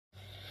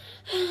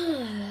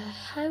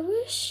I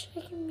wish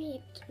I could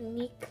meet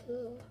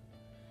Miku,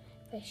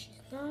 but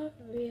she's not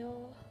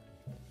real.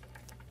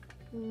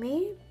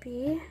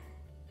 Maybe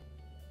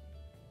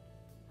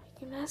I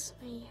can ask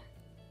my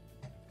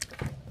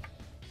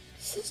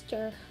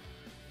sister.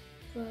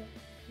 Well,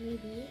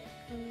 maybe.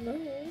 I don't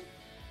know.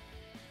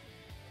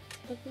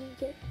 I can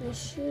get my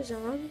shoes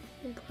on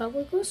and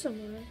probably go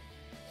somewhere.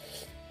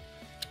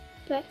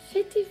 But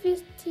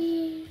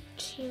 50-50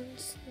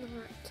 chance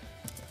not.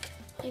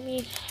 I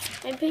mean,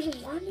 I've been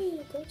wanting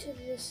to go to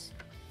this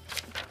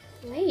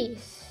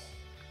place.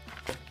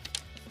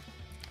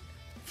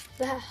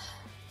 But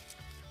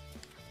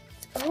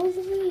it's all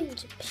the way in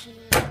Japan,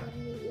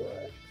 New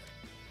York.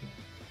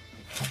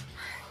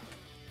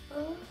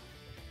 Oh.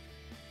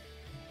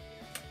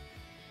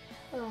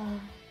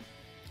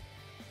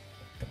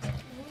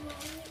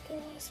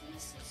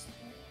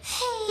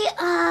 Hey,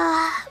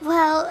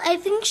 well, I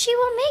think she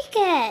will make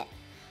it.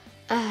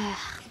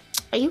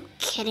 Are you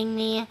kidding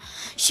me?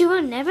 She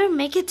will never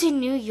make it to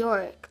New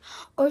York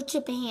or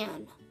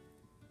Japan.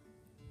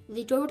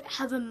 They don't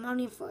have the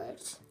money for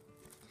it.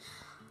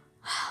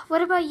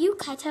 What about you,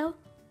 Kaito?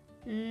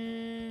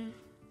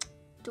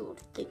 Don't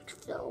think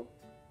so.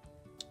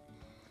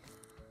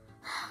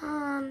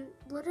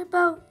 What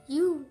about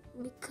you,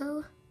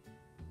 Miku?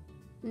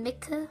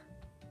 Mika?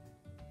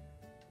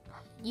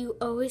 You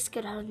always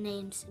get our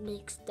names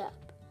mixed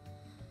up.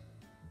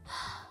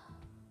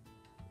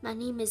 My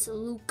name is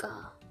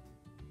Luca.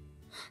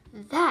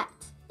 That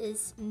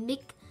is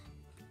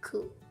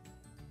Miku.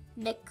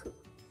 Miku.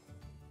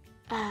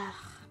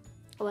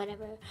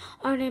 Whatever.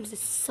 Our names are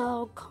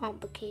so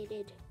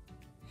complicated.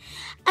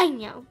 I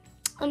know.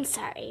 I'm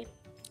sorry.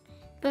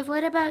 But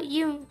what about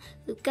you,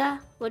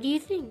 Luca? What do you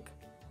think?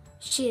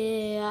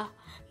 She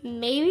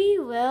maybe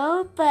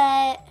will,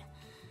 but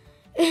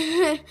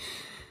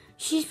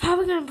she's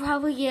probably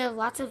gonna get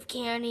lots of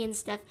candy and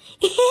stuff.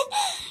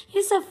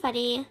 You're so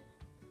funny.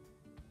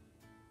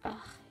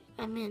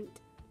 I meant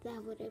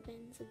that would have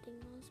been something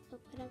else, but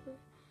whatever.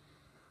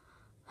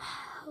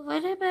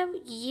 What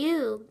about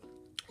you,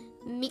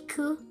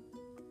 Miku?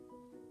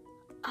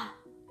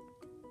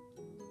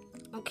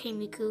 Okay,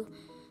 Miku.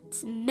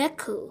 It's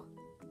Miku.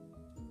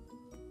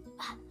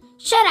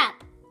 Shut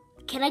up!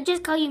 Can I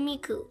just call you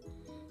Miku?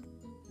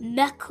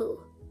 Miku.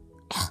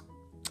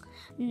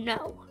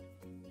 No.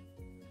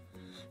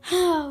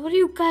 What are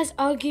you guys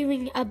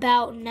arguing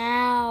about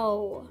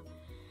now?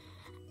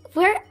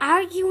 We're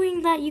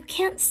arguing that you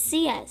can't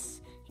see us.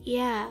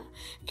 Yeah,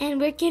 and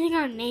we're getting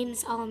our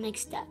names all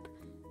mixed up.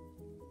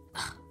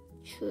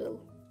 True.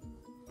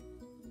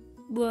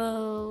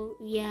 Well,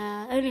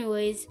 yeah.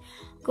 Anyways,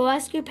 go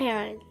ask your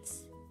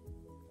parents.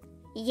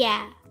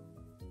 Yeah.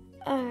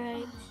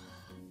 Alright.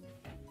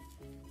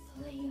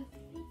 Will you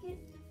make it?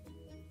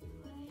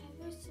 Will I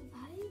ever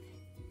survive?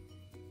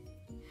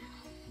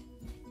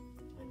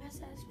 I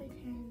must ask my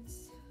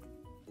parents.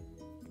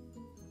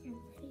 I'm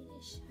ready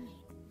to shine.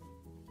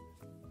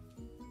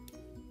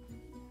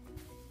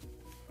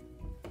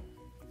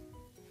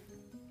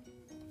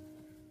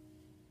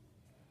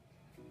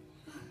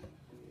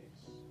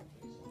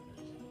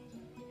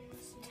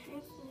 It's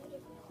time for me to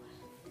go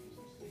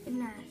and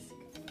ask.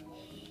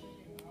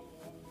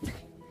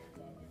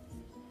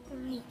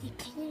 Alright, they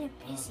kind of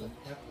busy.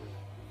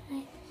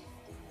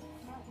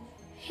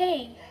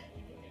 Hey.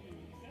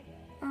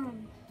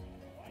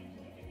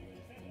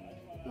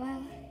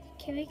 Well,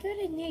 can we go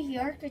to New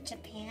York or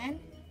Japan?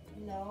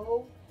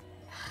 No.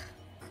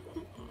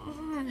 Come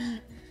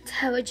on.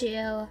 Told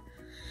you.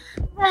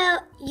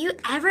 Well, you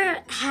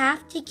ever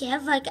have to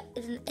give like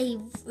a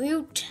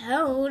rude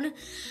tone?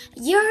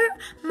 You're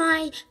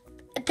my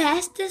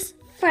bestest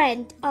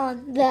friend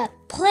on the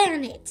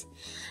planet,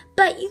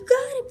 but you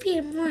gotta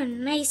be more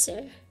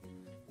nicer.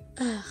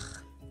 Ugh.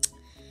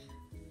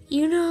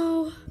 You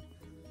know,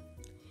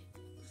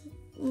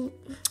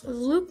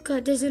 Luca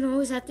doesn't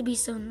always have to be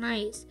so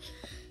nice.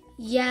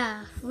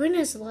 Yeah, Ren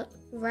is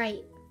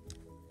right.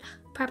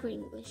 Proper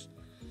English.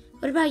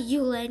 What about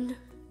you, Len?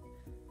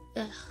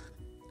 Ugh.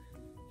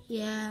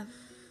 Yeah.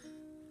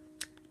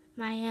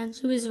 My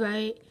answer was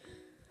right.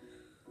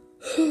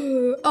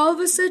 All of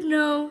a sudden,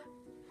 no.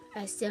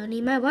 I still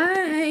need my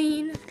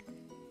wine.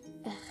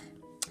 Ugh.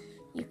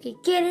 You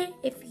could get it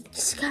if you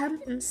just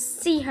come and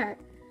see her.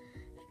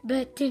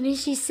 But didn't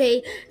she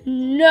say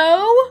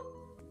no?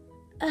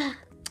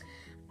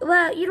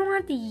 Well, you don't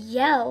have to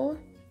yell.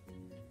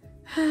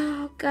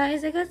 Oh,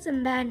 guys, I got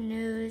some bad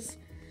news.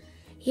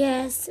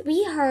 Yes,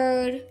 we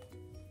heard.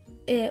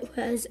 It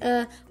was,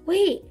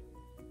 wait.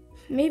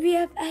 Maybe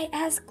if I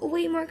ask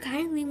way more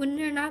kindly when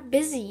they're not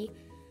busy.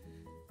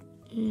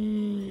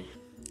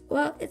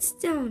 Well, it's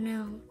still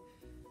no.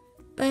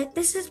 But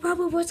this is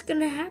probably what's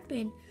gonna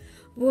happen.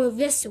 Well,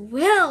 this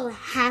will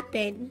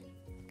happen.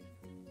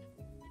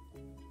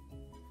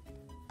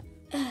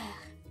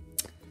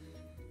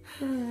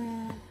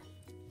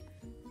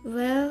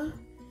 Well,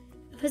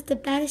 it was the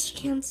baddest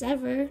chance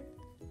ever.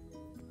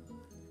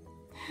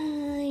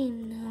 I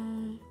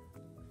know.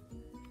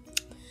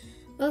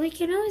 Well, we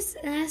can always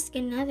ask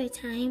another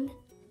time.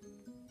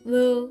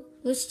 Well,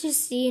 let's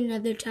just see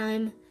another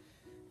time.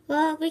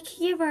 Well, we can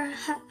give our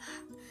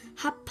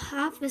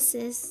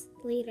hypothesis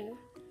later.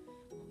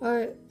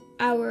 Or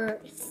our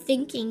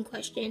thinking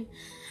question.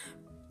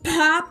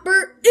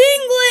 Proper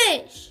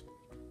English!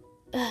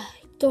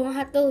 Don't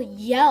have to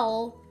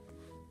yell.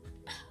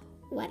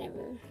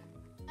 Whatever.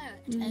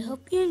 I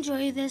hope you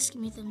enjoy this.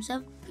 Give me a thumbs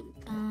up.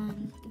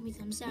 Give me a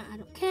thumbs down. I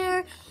don't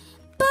care.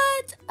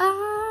 But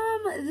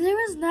there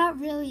was not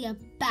really a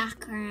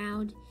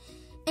background.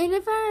 And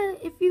if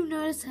you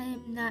notice, I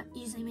am not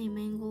using my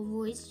mango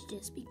voice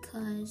just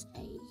because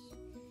I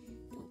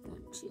don't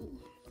want to.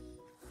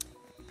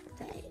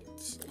 But I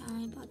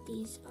bought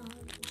these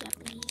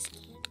Japanese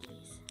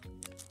candies.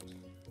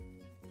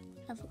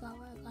 I forgot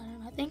where I got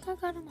them. I think I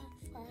got them at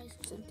Fry's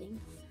or something.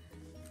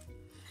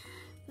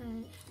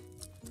 But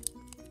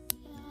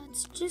yeah,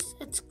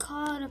 it's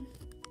called.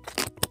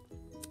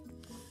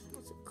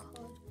 What's it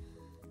called?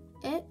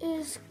 It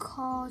is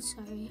called.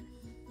 Sorry.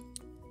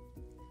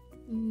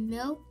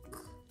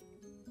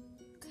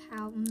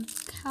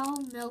 Cow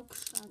milk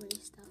strawberry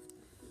stuff.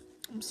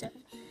 I'm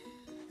sorry.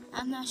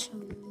 I'm not sure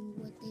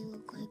what they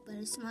look like, but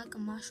it's like a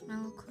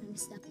marshmallow cream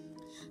stuff.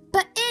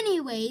 But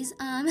anyways,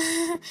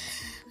 the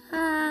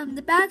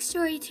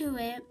backstory to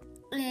it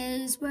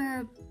is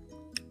where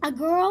a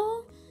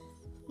girl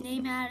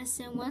named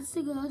Addison wants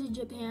to go to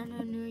Japan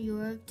or New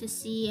York to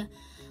see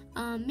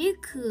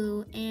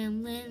Miku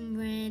and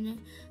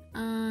Len,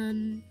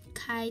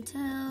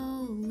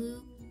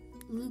 Kaito,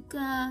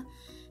 Luca,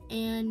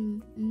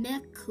 and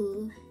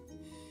Miku.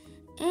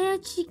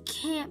 And she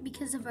can't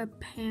because of her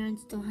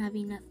parents don't have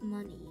enough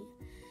money.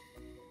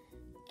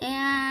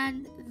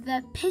 And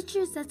the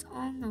pictures that's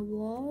on the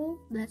wall,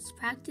 that's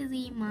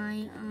practically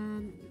my,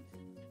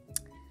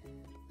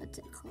 what's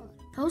it called?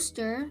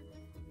 Poster,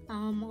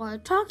 are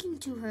talking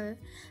to her.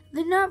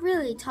 They're not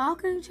really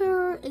talking to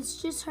her,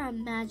 it's just her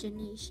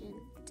imagination,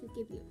 to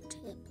give you a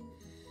tip.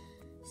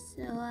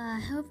 So, I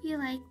hope you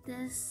like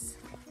this.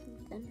 Give me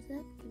thumbs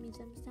up, give me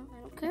thumbs down, I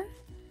don't care.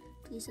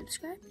 Please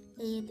subscribe,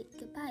 and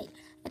goodbye.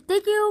 And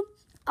thank you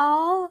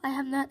all. I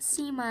have not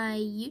seen my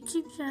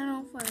YouTube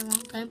channel for a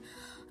long time.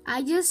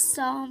 I just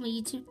saw my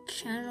YouTube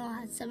channel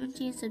had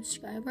 17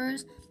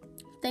 subscribers.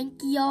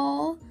 Thank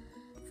y'all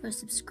for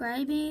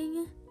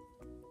subscribing.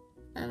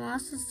 I'm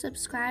also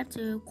subscribed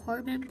to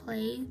Corbin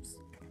Plays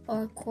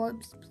or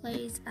Corbs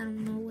Plays. I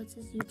don't know what's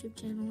his YouTube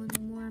channel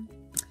anymore.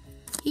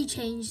 He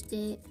changed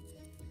it.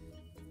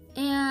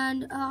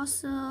 And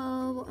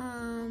also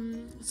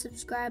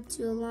subscribe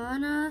to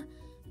Alana,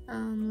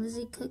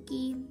 Lizzie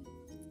Cookie,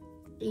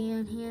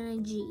 and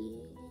Hannah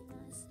G.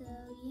 So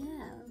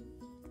yeah,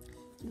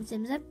 give me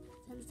thumbs up,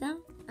 thumbs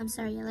down. I'm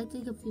sorry, I like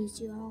to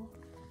confuse you all.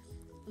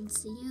 And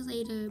see you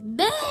later.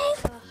 Bye.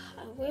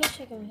 I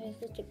wish I could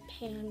visit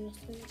Japan or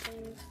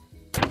something.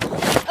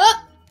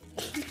 Oh,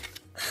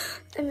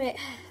 I mean,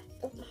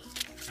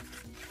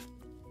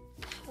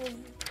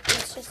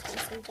 let's just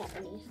have some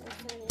Japanese.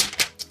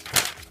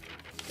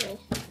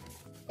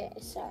 Yeah,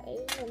 sorry.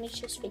 Let me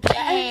just read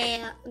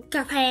that.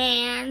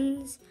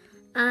 Japans.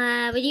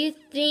 What do you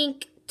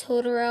think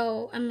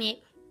Totoro,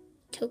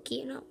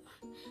 Tokyo, no.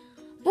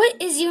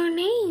 What is your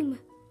name?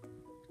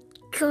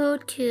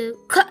 Kaitu.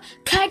 Oh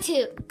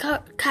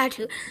my gosh.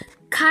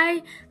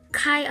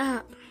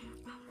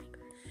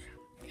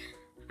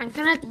 I'm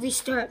gonna have to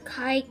restart.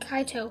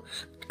 Kaito.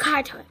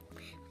 Okay,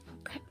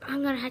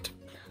 I'm gonna have to.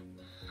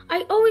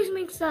 I always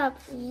mix up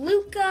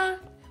Luca,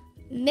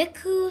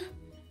 Miku,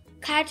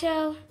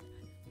 Kaito,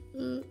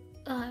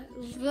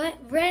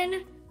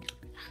 Ren,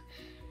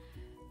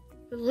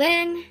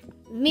 Len,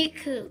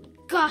 Miku.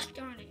 Gosh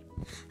darn it.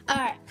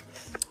 Alright.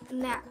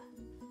 Now.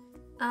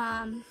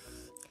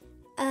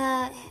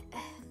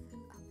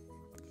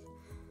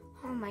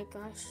 Oh my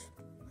gosh.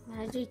 I'm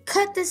gonna have to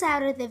cut this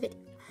out of the video.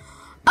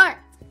 Alright.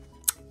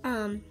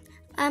 Oh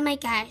my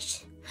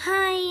gosh.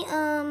 Hi,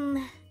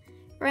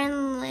 Ren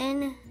and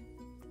Len.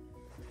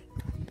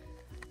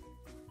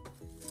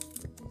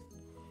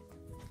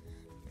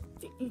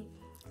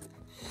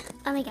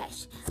 Oh my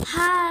gosh.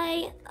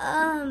 Hi,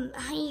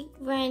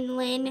 Ren and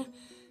Len,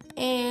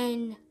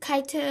 and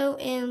Kaito,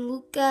 and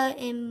Luca,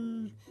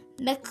 and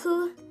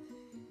Miku.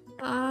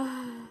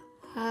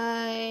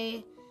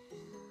 Hi.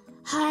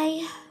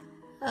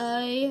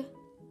 Why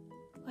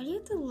do you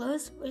have the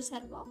lowest voice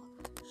out of all?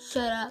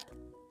 Shut up.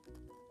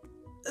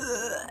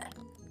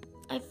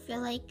 I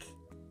feel like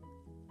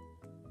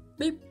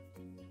I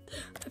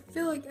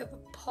have a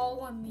paw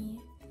on me.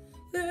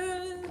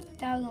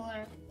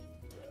 Dollar.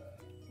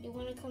 You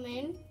want to come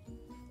in?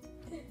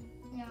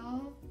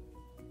 No?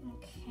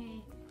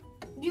 Okay.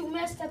 You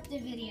messed up the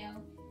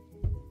video.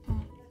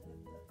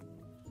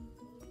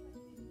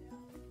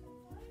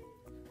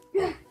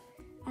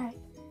 Alright.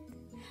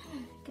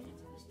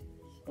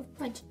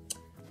 Punch.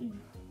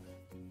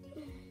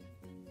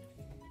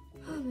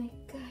 Oh my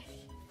gosh.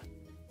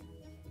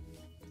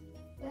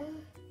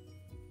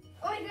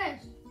 Oh my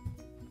gosh.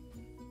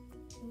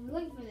 I'm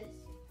looking for this.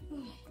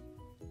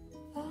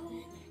 Oh,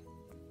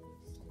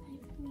 it's time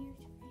for me to raise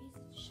the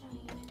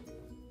shine.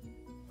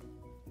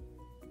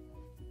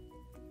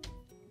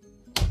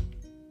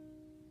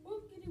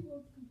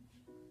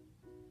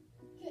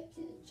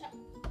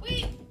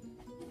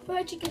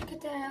 Why'd you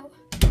get that out?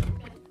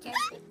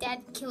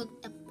 Dad killed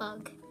a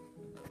bug.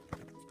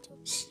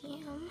 Don't see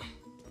him.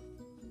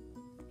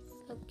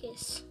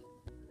 Focus.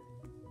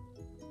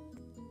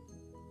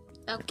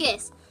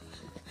 Focus.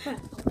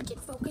 We can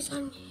focus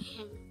on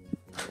him.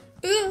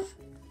 Ugh.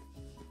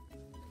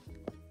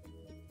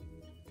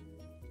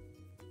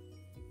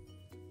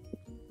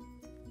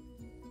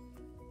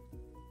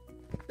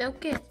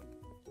 Focus.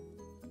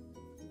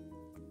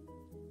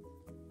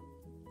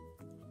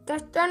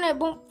 Gosh darn it,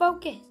 won't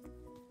focus.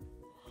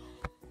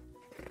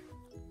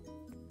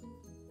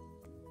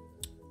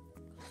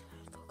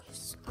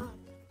 Focus on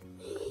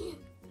me.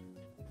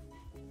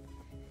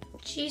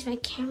 Jeez, my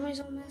camera's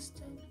all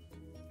messed up.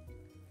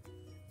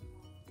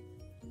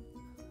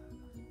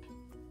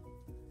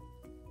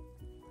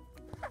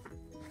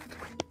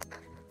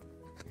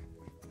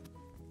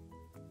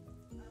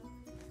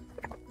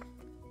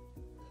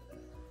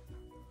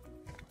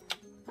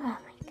 Oh my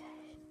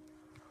gosh.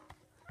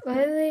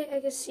 Literally, I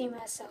can see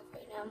myself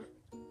right now.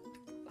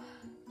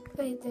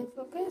 Wait, did it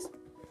focus?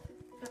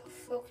 No,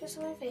 focus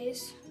on my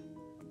face.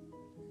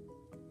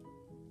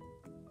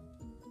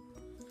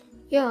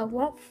 Yo, it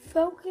won't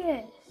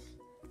focus.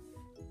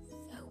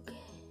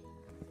 Focus.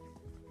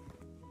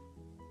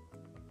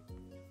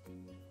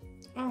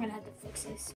 I'm gonna have to fix this.